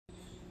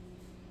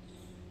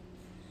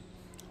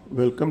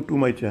Welcome to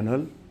my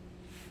channel.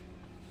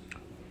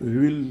 We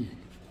will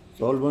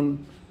solve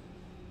one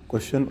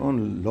question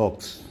on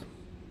logs.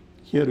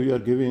 Here we are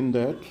given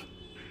that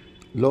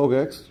log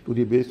x to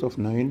the base of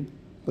 9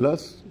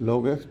 plus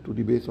log x to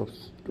the base of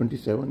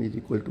 27 is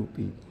equal to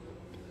p.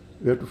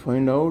 We have to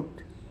find out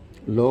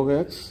log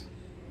x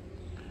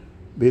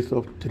base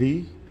of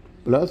 3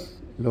 plus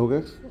log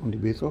x on the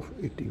base of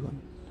 81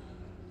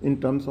 in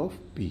terms of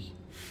p.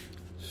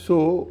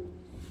 So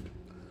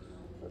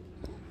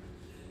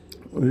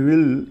we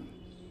will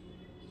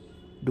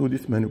do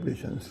these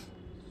manipulations.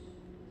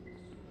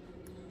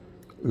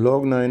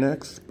 Log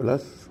 9x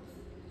plus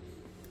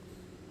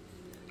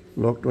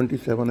log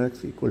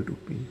 27x equal to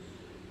p.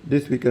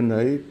 This we can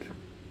write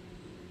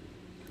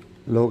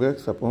log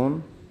x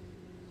upon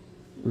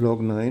log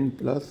 9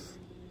 plus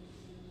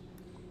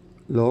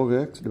log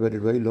x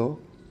divided by log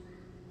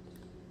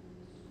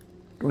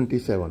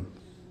 27.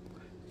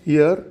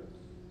 Here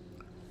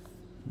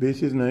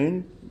base is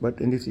 9,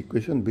 but in this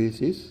equation base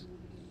is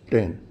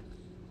 10.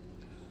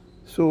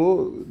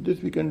 So this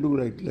we can do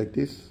like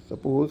this.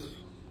 Suppose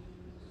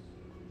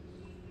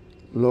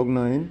log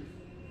 9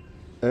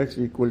 x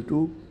equal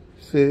to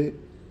say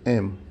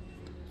m.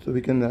 So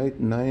we can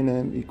write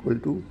 9m equal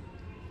to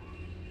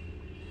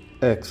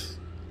x,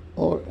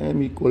 or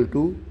m equal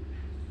to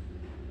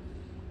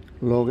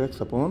log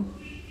x upon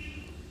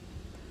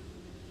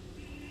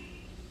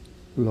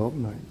log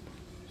 9.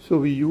 So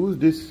we use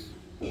this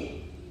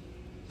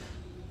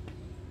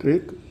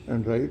trick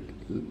and write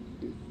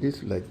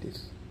this like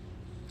this.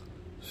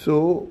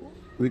 So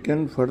we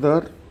can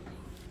further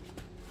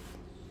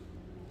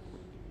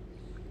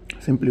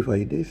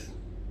simplify this.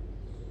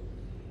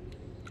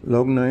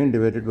 Log 9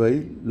 divided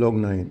by log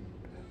 9.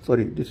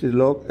 Sorry, this is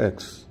log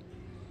x.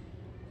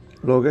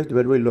 Log x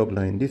divided by log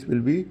 9. This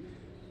will be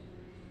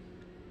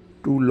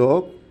 2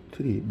 log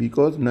 3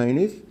 because 9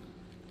 is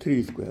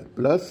 3 square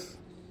plus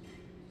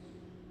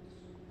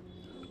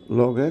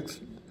log x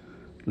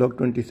log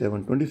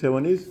 27.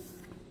 27 is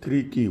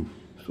 3 cube.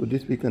 So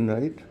this we can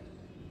write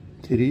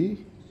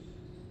 3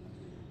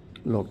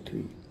 log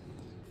 3.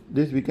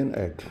 This we can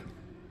add.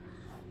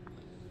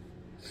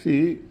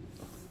 See,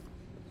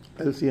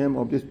 LCM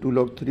of this 2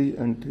 log 3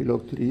 and 3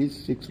 log 3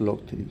 is 6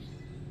 log 3.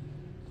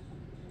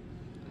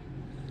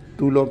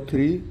 2 log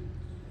 3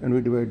 and we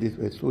divide this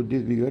way. So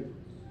this we get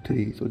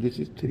 3. So this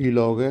is 3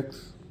 log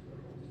x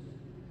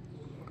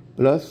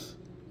plus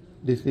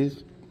this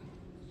is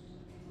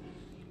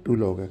 2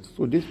 log x.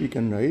 So this we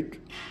can write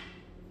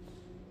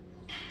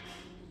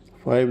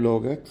 5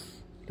 log x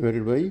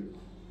divided by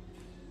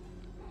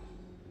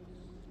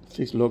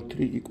 6 log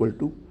 3 equal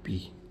to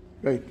p.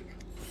 Right.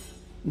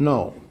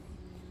 Now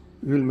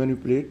we will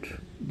manipulate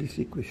this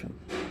equation.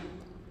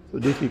 So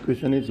this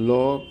equation is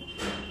log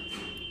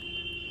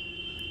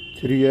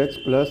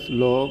 3x plus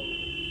log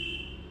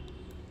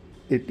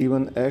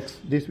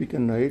 81x. This we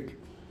can write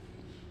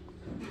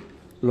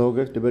log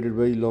x divided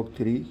by log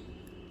 3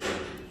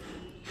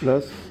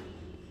 plus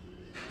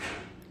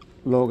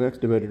log x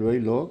divided by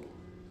log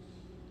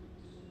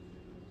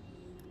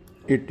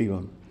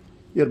 81.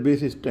 Here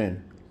base is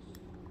 10.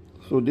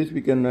 So this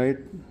we can write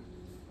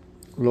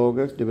log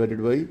x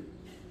divided by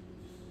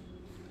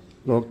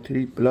log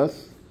 3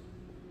 plus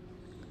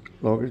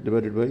log x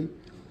divided by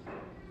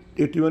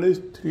 81 is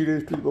 3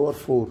 raised to the power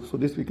 4. So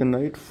this we can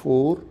write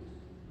 4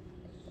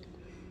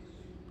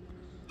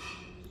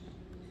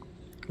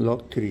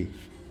 log 3.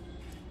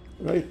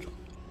 Right.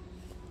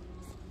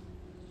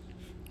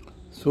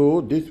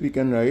 So this we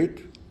can write,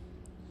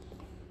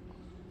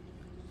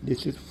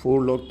 this is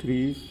 4 log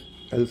 3 is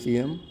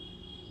LCM.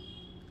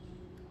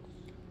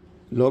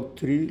 Log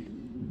 3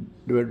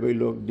 divided by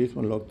log this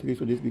one log 3.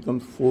 So this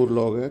becomes 4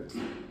 log x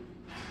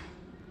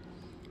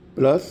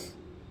plus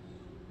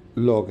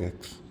log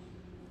x.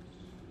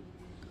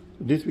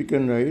 This we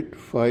can write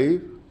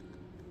 5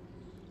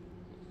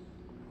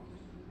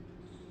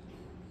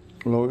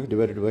 log x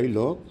divided by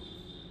log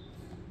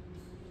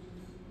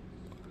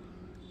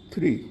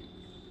 3.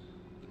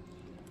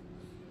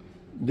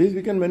 This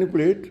we can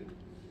manipulate.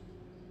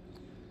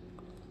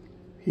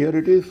 Here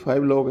it is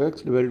 5 log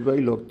x divided by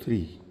log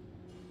 3.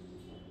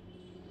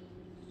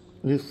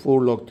 This is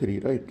 4 log 3,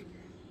 right?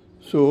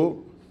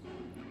 So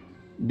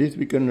this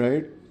we can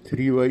write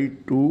 3 by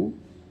 2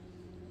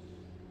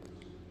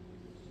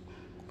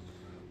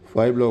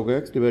 5 log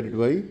x divided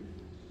by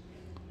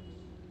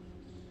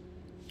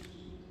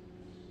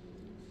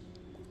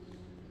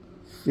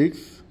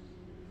 6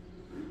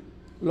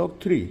 log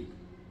 3,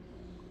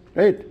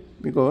 right?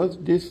 Because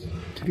this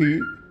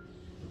 3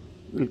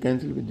 will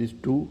cancel with this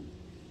 2.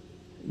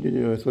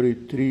 Sorry,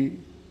 3.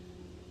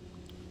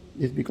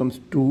 This becomes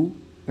 2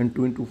 and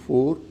 2 into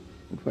 4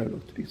 and 5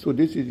 log 3. So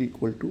this is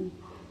equal to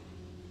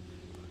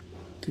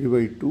 3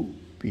 by 2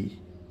 p.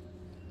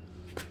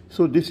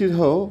 So this is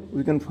how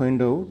we can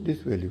find out this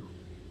value.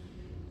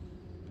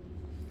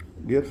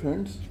 Dear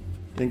friends,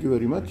 thank you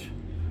very much.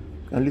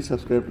 Kindly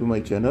subscribe to my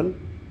channel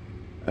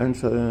and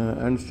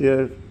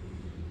share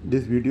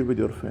this video with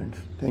your friends.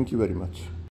 Thank you very much.